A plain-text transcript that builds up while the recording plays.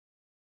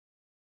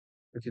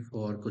Okay,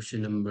 for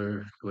question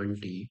number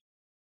 20,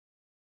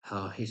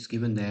 it's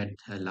given that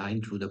a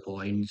line through the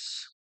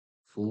points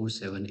 4,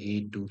 7,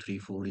 8, 2, 3,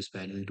 4 is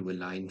parallel to a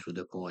line through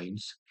the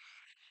points.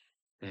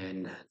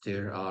 And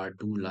there are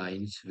two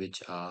lines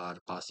which are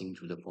passing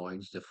through the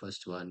points. The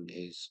first one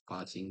is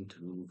passing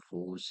through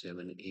 4,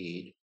 7,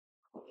 8,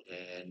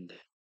 and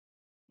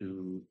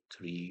 2,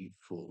 3,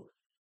 4.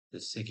 The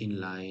second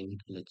line,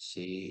 let's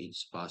say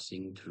it's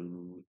passing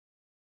through,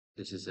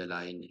 this is the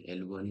line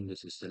L1,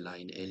 this is the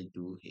line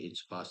L2,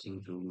 it's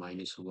passing through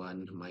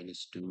 -1,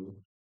 -2,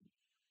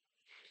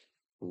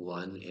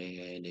 1,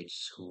 and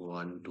it's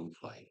 1, 2,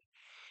 5.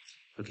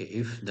 Okay,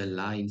 if the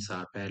lines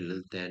are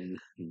parallel, then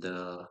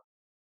their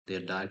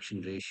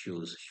direction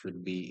ratios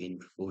should be in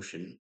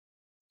proportion.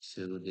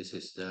 So this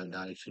is the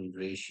direction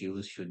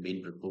ratios should be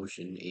in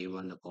proportion.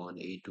 A1 upon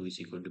A2 is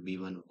equal to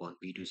B1 upon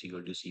B2 is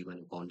equal to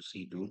C1 upon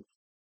C2.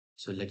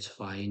 So let's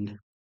find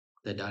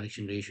the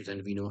direction ratios,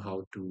 and we know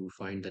how to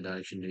find the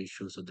direction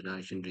ratios. So the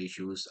direction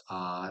ratios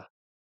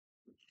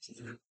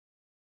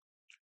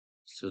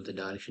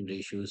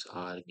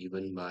are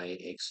given by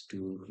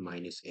x2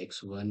 minus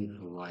x1,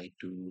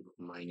 y2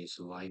 minus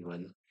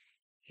y1,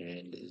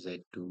 and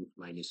z2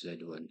 minus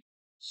z1.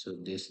 So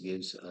this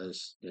gives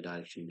us the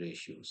direction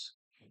ratios.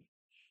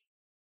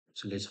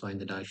 So let's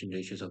find the direction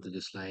ratios of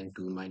this line.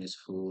 2 minus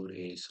 4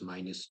 is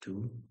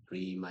 -2,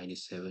 3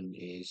 minus 7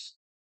 is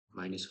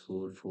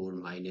 -4, 4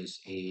 minus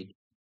 8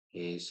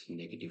 is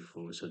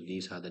 -4. So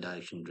these are the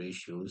direction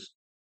ratios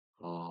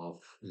of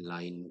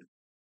line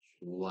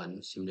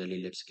 1.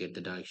 Similarly, let's get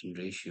the direction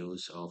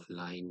ratios of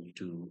line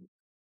 2.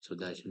 So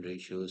direction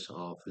ratios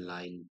of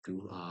line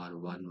 2 are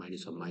 1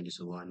 minus of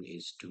 -1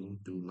 is 2,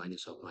 2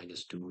 minus of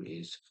 -2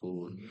 is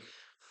 4,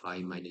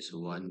 5 minus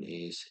 1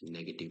 is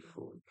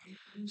 -4.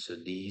 So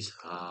these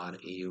are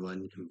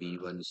A1,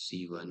 B1,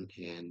 C1,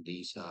 and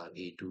these are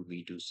A2,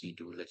 B2,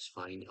 C2. Let's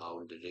find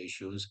out the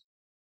ratios.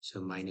 So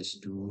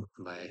 -2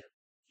 by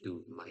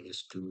 2,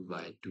 -2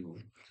 by 2,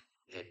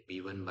 and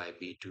B1 by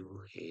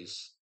B2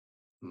 is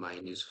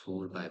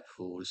 -4 by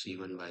 4,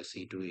 C1 by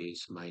C2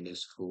 is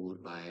 -4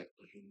 by,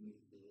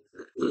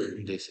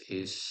 this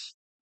is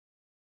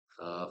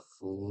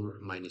 4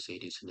 minus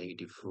 8 is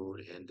 -4,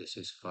 and this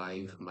is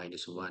 5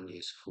 minus 1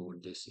 is 4.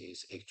 This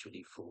is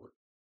actually 4.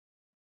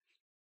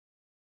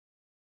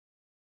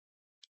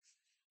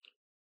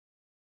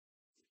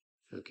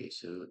 Okay,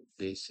 so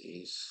this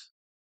is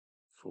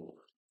 4.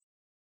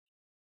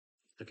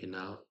 Okay,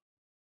 now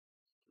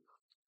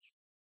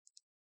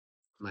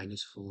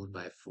 -4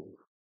 by 4.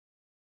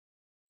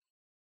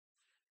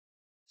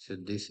 So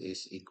this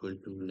is equal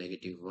to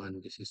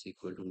 -1, this is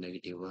equal to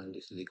 -1,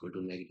 this is equal to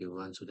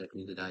 -1. So that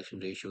means the direction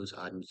ratios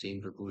are in the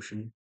same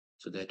proportion.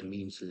 So that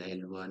means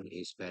L1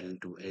 is parallel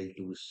to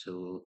L2.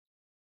 So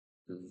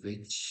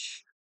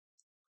which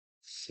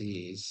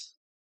says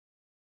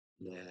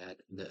that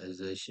the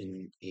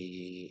assertion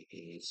A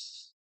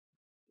is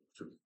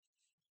true.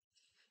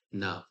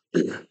 Now,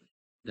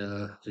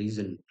 the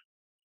reason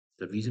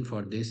the reason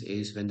for this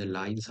is when the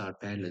lines are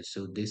parallel.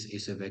 So this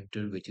is a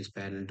vector which is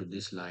parallel to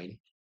this line,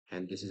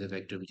 and this is a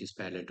vector which is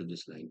parallel to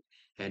this line.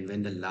 And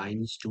when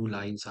the two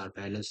lines are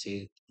parallel,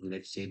 say,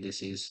 let's say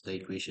this is the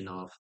equation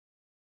of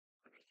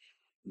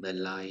the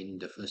line.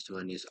 The first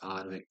one is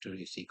r vector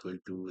is equal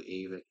to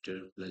a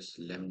vector plus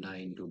lambda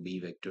into b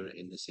vector,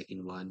 and the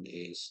second one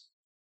is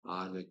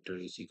r vector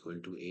is equal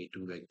to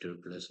a2 vector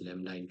plus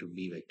lambda into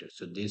b vector.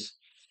 So this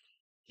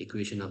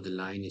equation of the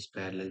line is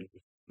parallel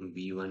to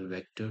b1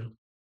 vector,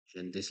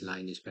 and this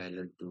line is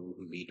parallel to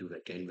b2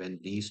 vector. And when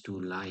these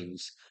two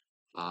lines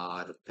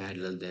are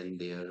parallel, then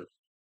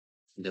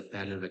the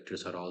parallel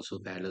vectors are also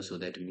parallel. So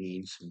that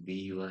means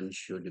b1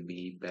 should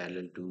be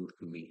parallel to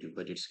b2.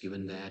 But it's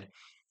given that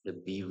the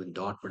b1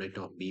 dot product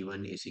of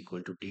b1 is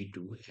equal to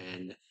t2,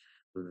 and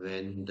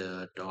when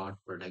the dot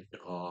product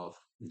of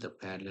the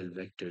parallel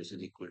vectors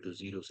is equal to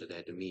 0, so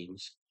that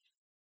means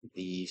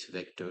these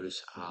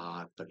vectors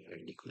are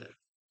perpendicular,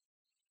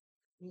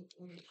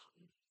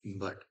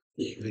 but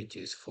which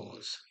is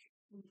false.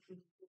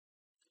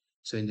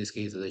 So in this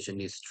case, the assertion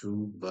is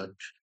true, but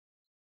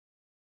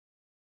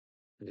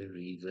the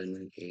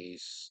reason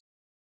is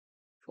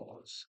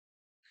false.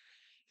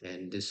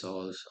 And this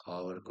solves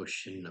our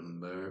question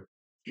number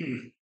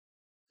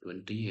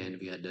 20, and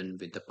we are done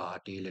with the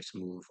part A. Let's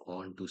move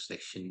on to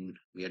section.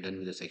 We are done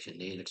with the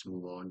section A. Let's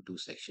move on to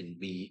section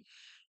B,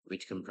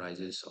 which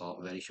comprises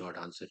of very short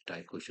answer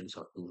type questions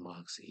of 2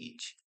 marks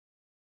each.